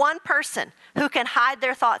is not one person who can hide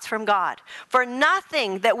their thoughts from God. For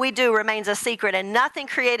nothing that we do remains a secret, and nothing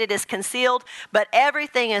created is concealed, but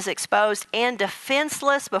everything is exposed and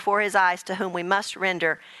defenseless before His eyes, to whom we must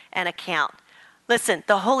render an account. Listen,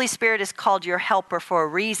 the Holy Spirit is called your helper for a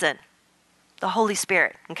reason. The Holy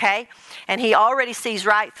Spirit, okay? And He already sees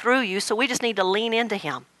right through you, so we just need to lean into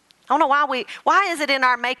Him. I don't know why is it in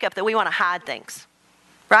our makeup that we want to hide things?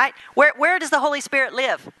 right? Where does the Holy Spirit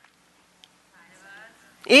live?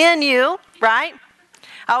 In you, right?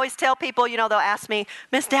 I always tell people, they'll ask me,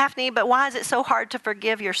 Miss Daphne, but why is it so hard to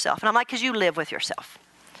forgive yourself? And I'm like, because you live with yourself.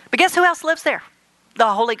 But guess who else lives there? The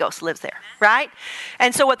Holy Ghost lives there, right?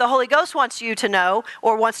 And so what the Holy Ghost wants you to know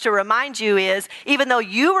or wants to remind you is, even though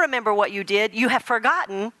you remember what you did, you have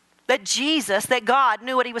forgotten that God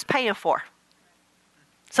knew what he was paying for.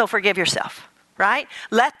 So forgive yourself, right?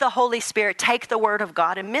 Let the Holy Spirit take the word of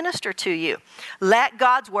God and minister to you. Let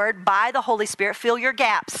God's word, by the Holy Spirit, fill your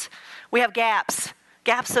gaps. We have gaps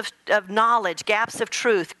of knowledge, gaps of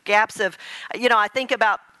truth, gaps of, I think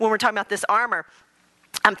about when we're talking about this armor,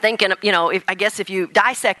 I'm thinking, I guess if you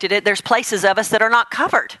dissected it, there's places of us that are not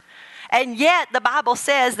covered. And yet the Bible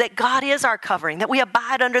says that God is our covering, that we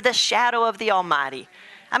abide under the shadow of the Almighty.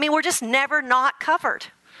 I mean, we're just never not covered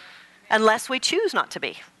unless we choose not to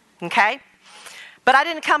be, okay? But I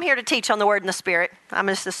didn't come here to teach on the Word and the Spirit. I'm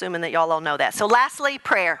just assuming that y'all all know that. So lastly,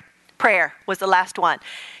 prayer. Prayer was the last one.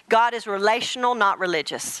 God is relational, not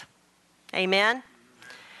religious. Amen?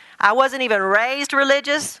 I wasn't even raised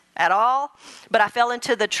religious at all, but I fell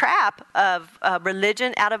into the trap of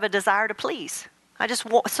religion out of a desire to please. I just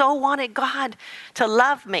so wanted God to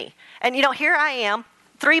love me. And, here I am,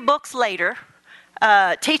 3 books later,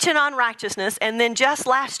 teaching on righteousness, and then just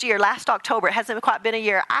last October, it hasn't quite been a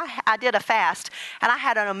year, I did a fast, and I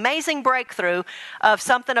had an amazing breakthrough of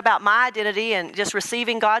something about my identity and just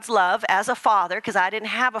receiving God's love as a father, because I didn't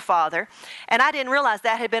have a father, and I didn't realize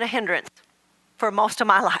that had been a hindrance for most of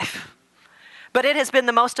my life. But it has been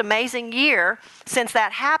the most amazing year since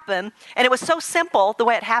that happened, and it was so simple the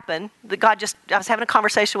way it happened that I was having a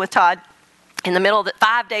conversation with Todd in the middle of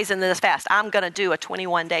 5 days into this fast. I'm going to do a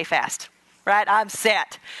 21-day fast. Right? I'm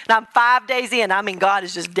set. And I'm 5 days in. I mean, God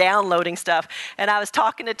is just downloading stuff. And I was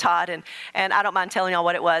talking to Todd, and I don't mind telling y'all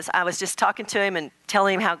what it was. I was just talking to him and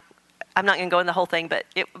telling him how, I'm not going to go in the whole thing, but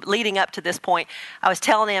leading up to this point, I was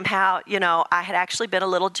telling him how, I had actually been a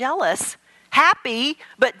little jealous, happy,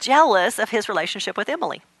 but jealous of his relationship with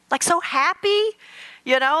Emily. Like so happy,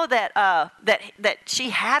 that she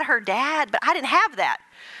had her dad, but I didn't have that.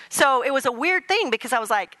 So it was a weird thing because I was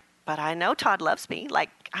like, but I know Todd loves me. Like,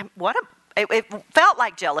 it felt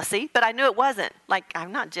like jealousy, but I knew it wasn't. Like,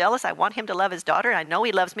 I'm not jealous. I want him to love his daughter. I know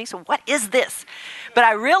he loves me. So what is this? But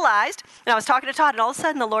I realized, and I was talking to Todd, and all of a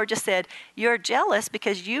sudden the Lord just said, you're jealous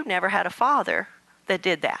because you never had a father that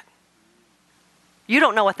did that. You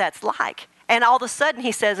don't know what that's like. And all of a sudden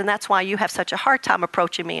he says, and that's why you have such a hard time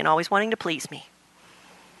approaching me and always wanting to please me.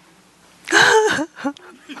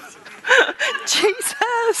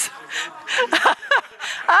 Jesus.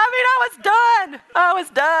 I was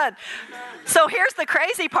done. So here's the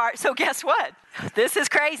crazy part. So guess what? This is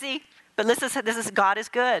crazy, but this is God is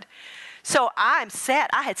good. So I'm set.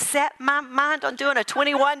 I had set my mind on doing a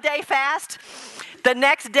 21-day fast. The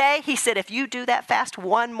next day, he said, if you do that fast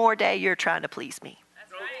one more day, you're trying to please me.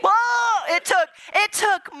 Whoa! It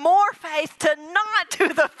took more faith to not do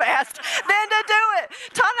the fast than to do it.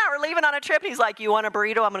 Todd and I were leaving on a trip, and he's like, you want a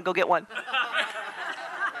burrito? I'm going to go get one.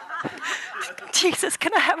 Jesus,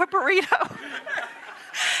 can I have a burrito?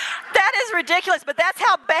 That is ridiculous, but that's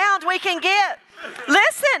how bound we can get.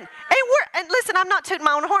 Listen, and listen, I'm not tooting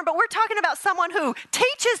my own horn, but we're talking about someone who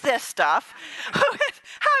teaches this stuff.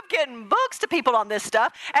 I'm getting books to people on this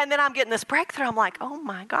stuff, and then I'm getting this breakthrough. I'm like, oh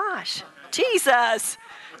my gosh, Jesus.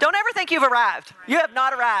 Don't ever think you've arrived. You have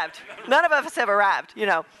not arrived. None of us have arrived,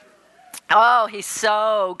 Oh, he's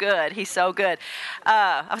so good. He's so good.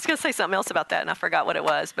 I was going to say something else about that, and I forgot what it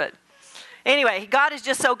was, but anyway, God is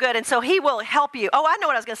just so good, and so he will help you. Oh, I know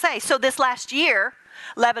what I was going to say. So this last year,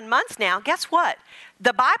 11 months now, guess what?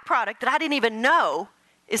 The byproduct that I didn't even know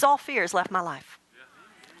is all fear has left my life.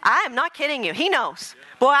 I am not kidding you. He knows.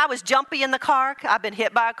 Boy, I was jumpy in the car. I've been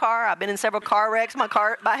hit by a car. I've been in several car wrecks. My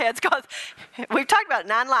head's gone. We've talked about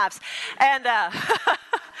 9 lives. And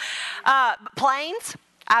planes.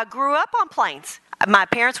 I grew up on planes. My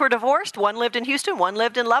parents were divorced. One lived in Houston, one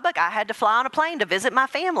lived in Lubbock. I had to fly on a plane to visit my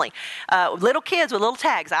family. Little kids with little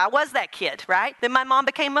tags. I was that kid, right? Then my mom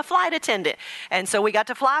became a flight attendant. And so we got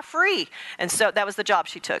to fly free. And so that was the job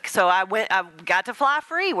she took. So I got to fly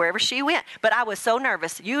free wherever she went. But I was so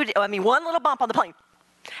nervous. One little bump on the plane.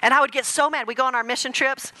 And I would get so mad. We go on our mission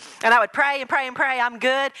trips, and I would pray and pray and pray. I'm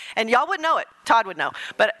good. And y'all would know it. Todd would know.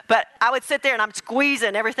 But I would sit there, and I'm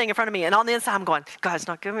squeezing everything in front of me. And on the inside, I'm going, God's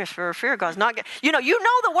not giving me fear. God's not giving. You know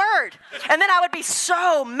the word. And then I would be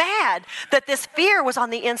so mad that this fear was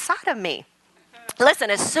on the inside of me.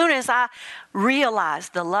 Listen, as soon as I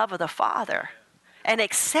realized the love of the Father and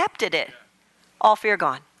accepted it, all fear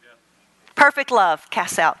gone. Perfect love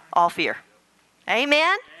casts out all fear.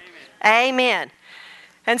 Amen? Amen.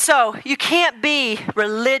 And so you can't be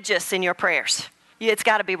religious in your prayers. It's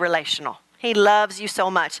got to be relational. He loves you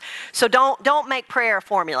so much. So don't make prayer a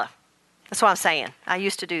formula. That's what I'm saying. I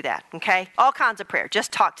used to do that, okay? All kinds of prayer.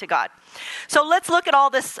 Just talk to God. So let's look at all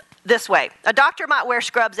this way. A doctor might wear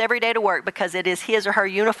scrubs every day to work because it is his or her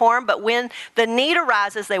uniform, but when the need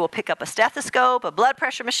arises, they will pick up a stethoscope, a blood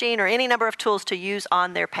pressure machine, or any number of tools to use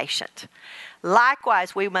on their patient.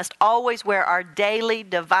 Likewise, we must always wear our daily,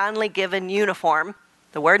 divinely given uniform,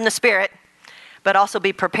 the Word and the Spirit, but also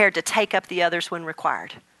be prepared to take up the others when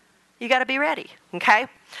required. You got to be ready, okay?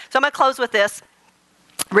 So I'm going to close with this.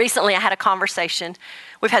 Recently, I had a conversation.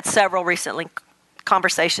 We've had several recently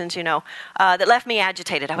conversations, that left me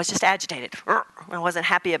agitated. I was just agitated. I wasn't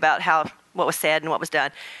happy about what was said and what was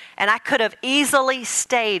done. And I could have easily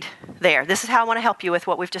stayed there. This is how I want to help you with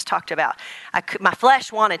what we've just talked about. My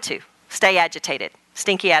flesh wanted to stay agitated,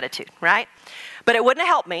 stinky attitude, right? But it wouldn't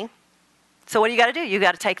have helped me. So what do you got to do? You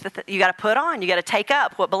got to you got to put on. You got to take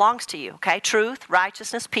up what belongs to you. Okay, truth,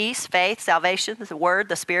 righteousness, peace, faith, salvation, the Word,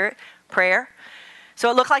 the Spirit, prayer. So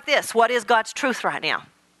it looks like this. What is God's truth right now?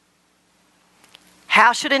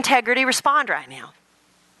 How should integrity respond right now?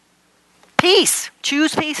 Peace.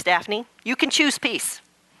 Choose peace, Daphne. You can choose peace.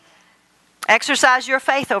 Exercise your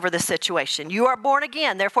faith over this situation. You are born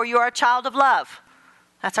again, therefore you are a child of love.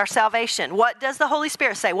 That's our salvation. What does the Holy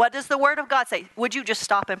Spirit say? What does the Word of God say? Would you just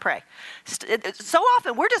stop and pray? So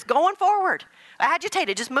often we're just going forward,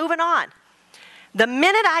 agitated, just moving on. The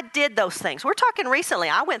minute I did those things, we're talking recently,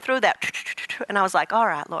 I went through that and I was like, all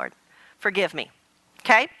right, Lord, forgive me.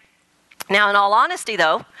 Okay? Now, in all honesty,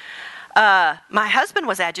 though, my husband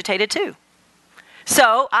was agitated too.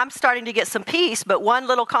 So I'm starting to get some peace, but one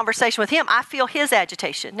little conversation with him, I feel his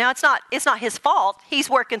agitation. Now, it's not his fault. He's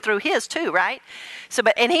working through his too, right?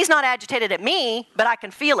 And he's not agitated at me, but I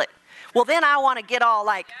can feel it. Well, then I want to get all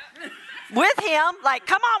like with him, like,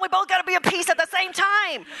 come on, we both got to be at peace at the same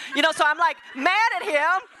time. So I'm like mad at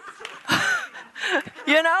him,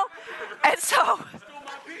 and so,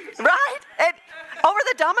 right? And over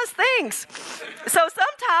the dumbest things. So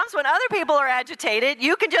sometimes when other people are agitated,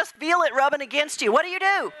 you can just feel it rubbing against you. What do you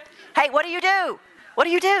do? Hey, what do you do? What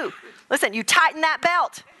do you do? Listen, you tighten that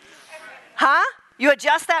belt. Huh? You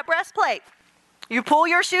adjust that breastplate. You pull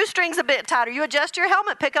your shoestrings a bit tighter. You adjust your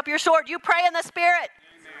helmet, pick up your sword. You pray in the Spirit.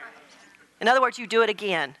 In other words, you do it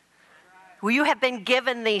again. Well, you have been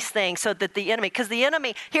given these things so that because the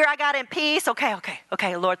enemy, here I got in peace.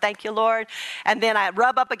 Okay, Lord, thank you, Lord. And then I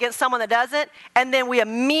rub up against someone that doesn't, and then we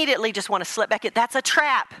immediately just want to slip back in. That's a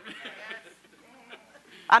trap.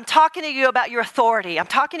 I'm talking to you about your authority. I'm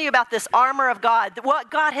talking to you about this armor of God, what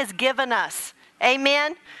God has given us.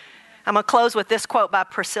 Amen? I'm going to close with this quote by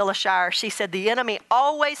Priscilla Shirer. She said, the enemy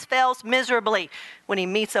always fails miserably when he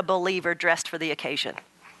meets a believer dressed for the occasion.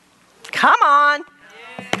 Come on.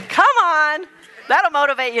 Come on. That'll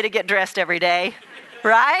motivate you to get dressed every day,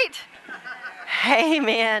 right?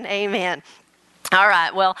 Amen. Amen. All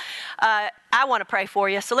right. Well, I want to pray for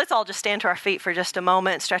you. So let's all just stand to our feet for just a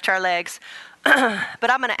moment and stretch our legs. But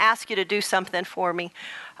I'm going to ask you to do something for me.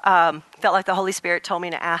 Felt like the Holy Spirit told me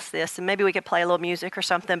to ask this, and maybe we could play a little music or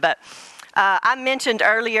something. But I mentioned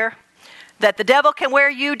earlier that the devil can wear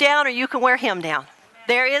you down or you can wear him down.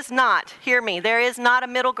 There is not, hear me, there is not a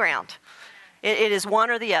middle ground. It is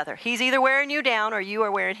one or the other. He's either wearing you down or you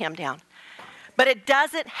are wearing him down. But it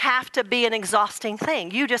doesn't have to be an exhausting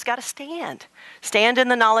thing. You just got to stand. Stand in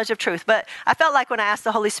the knowledge of truth. But I felt like when I asked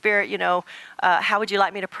the Holy Spirit, how would you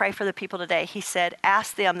like me to pray for the people today? He said,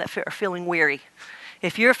 ask them that are feeling weary.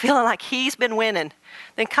 If you're feeling like he's been winning,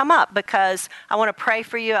 then come up because I want to pray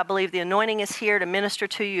for you. I believe the anointing is here to minister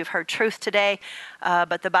to you. You've heard truth today.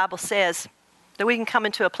 But the Bible says that we can come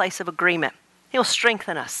into a place of agreement. He'll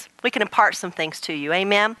strengthen us. We can impart some things to you.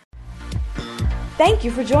 Amen. Thank you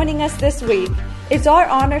for joining us this week. It's our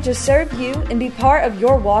honor to serve you and be part of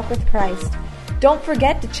your walk with Christ. Don't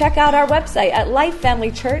forget to check out our website at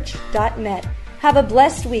lifefamilychurch.net. Have a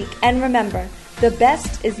blessed week, and remember, the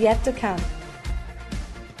best is yet to come.